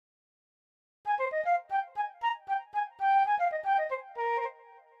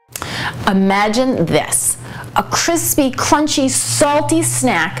Imagine this, a crispy, crunchy, salty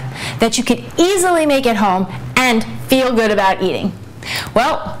snack that you could easily make at home and feel good about eating.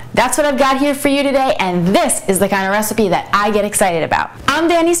 Well, that's what I've got here for you today, and this is the kind of recipe that I get excited about. I'm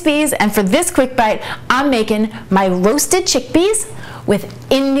Danny Spees, and for this quick bite, I'm making my roasted chickpeas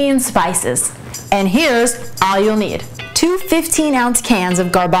with Indian spices. And here's all you'll need. 2 15-ounce cans of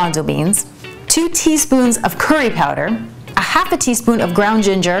garbanzo beans, 2 teaspoons of curry powder, a half a teaspoon of ground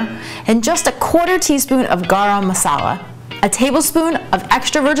ginger, and just a 1/4 teaspoon of garam masala, a tablespoon of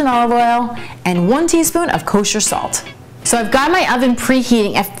extra virgin olive oil, and 1 teaspoon of kosher salt. So I've got my oven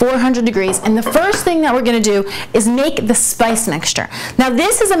preheating at 400 degrees, and the first thing that we're going to do is make the spice mixture. Now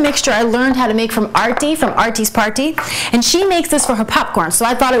this is a mixture I learned how to make from Aarti, from Aarti's Party, and she makes this for her popcorn, so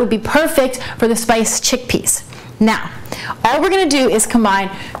I thought it would be perfect for the spiced chickpeas. Now, all we're going to do is combine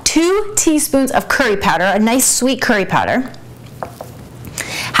 2 teaspoons of curry powder, a nice sweet curry powder,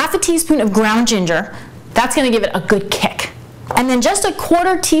 half a teaspoon of ground ginger, that's going to give it a good kick. And then just a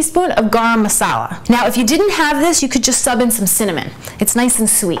 1/4 teaspoon of garam masala. Now, if you didn't have this, you could just sub in some cinnamon. It's nice and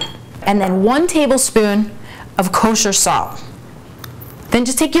sweet. And then 1 tablespoon of kosher salt. Then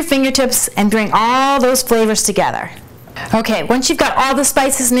just take your fingertips and bring all those flavors together. Okay, once you've got all the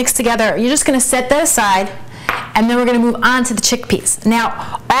spices mixed together, you're just going to set that aside, and then we're going to move on to the chickpeas.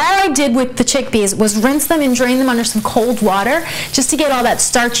 Now, all I did with the chickpeas was rinse them and drain them under some cold water just to get all that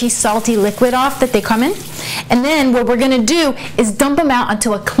starchy, salty liquid off that they come in. And then what we're going to do is dump them out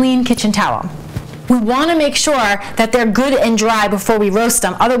onto a clean kitchen towel. We want to make sure that they're good and dry before we roast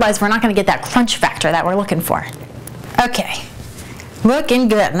them, otherwise we're not going to get that crunch factor that we're looking for. Okay, looking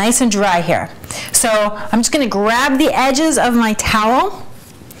good, nice and dry here. So I'm just going to grab the edges of my towel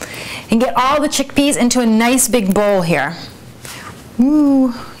and get all the chickpeas into a nice big bowl here.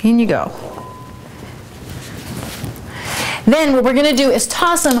 Ooh, in you go. Then what we're going to do is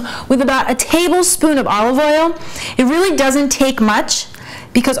toss them with about a tablespoon of olive oil. It really doesn't take much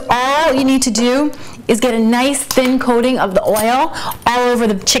because all you need to do is get a nice thin coating of the oil all over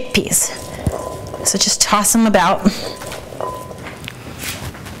the chickpeas. So just toss them about.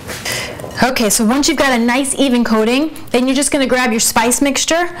 Okay, so once you've got a nice even coating, then you're just going to grab your spice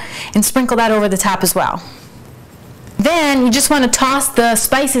mixture and sprinkle that over the top as well. Then you just want to toss the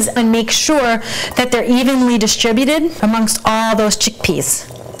spices and make sure that they're evenly distributed amongst all those chickpeas.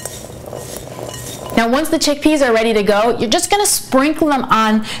 Now once the chickpeas are ready to go, you're just going to sprinkle them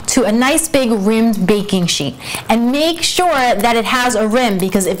on to a nice big rimmed baking sheet. And make sure that it has a rim,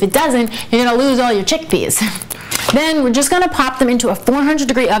 because if it doesn't, you're going to lose all your chickpeas. Then we're just going to pop them into a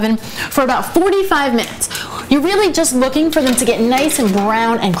 400-degree oven for about 45 minutes. You're really just looking for them to get nice and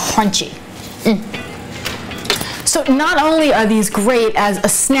brown and crunchy. So not only are these great as a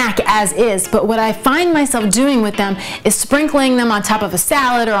snack as is, but what I find myself doing with them is sprinkling them on top of a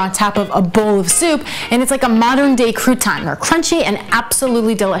salad or on top of a bowl of soup, and it's like a modern day crouton. They're crunchy and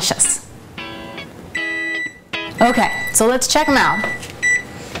absolutely delicious. Okay, so let's check them out.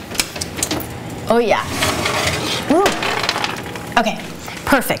 Oh yeah. Ooh. Okay,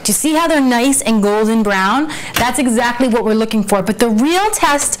 perfect. You see how they're nice and golden brown? That's exactly what we're looking for. But the real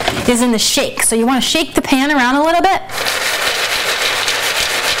test is in the shake. So you want to shake the pan around a little bit.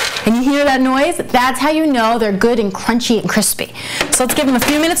 And you hear that noise? That's how you know they're good and crunchy and crispy. So let's give them a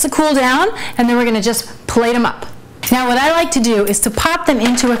few minutes to cool down, and then we're going to just plate them up. Now what I like to do is to pop them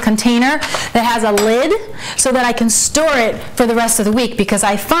into a container that has a lid so that I can store it for the rest of the week, because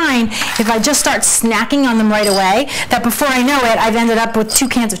I find if I just start snacking on them right away, that before I know it, I've ended up with 2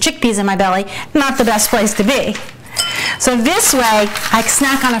 cans of chickpeas in my belly. Not the best place to be. So this way, I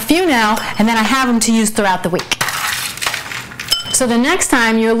snack on a few now, and then I have them to use throughout the week. So the next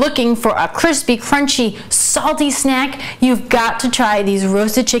time you're looking for a crispy, crunchy, salty snack, you've got to try these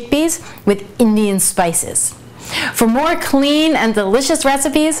roasted chickpeas with Indian spices. For more clean and delicious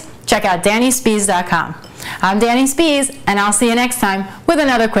recipes, check out DannySpees.com. I'm Danny Spees, and I'll see you next time with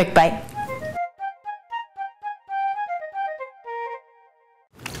another quick bite.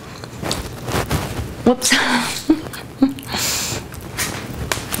 Whoops.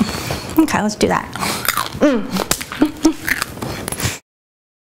 Okay, let's do that.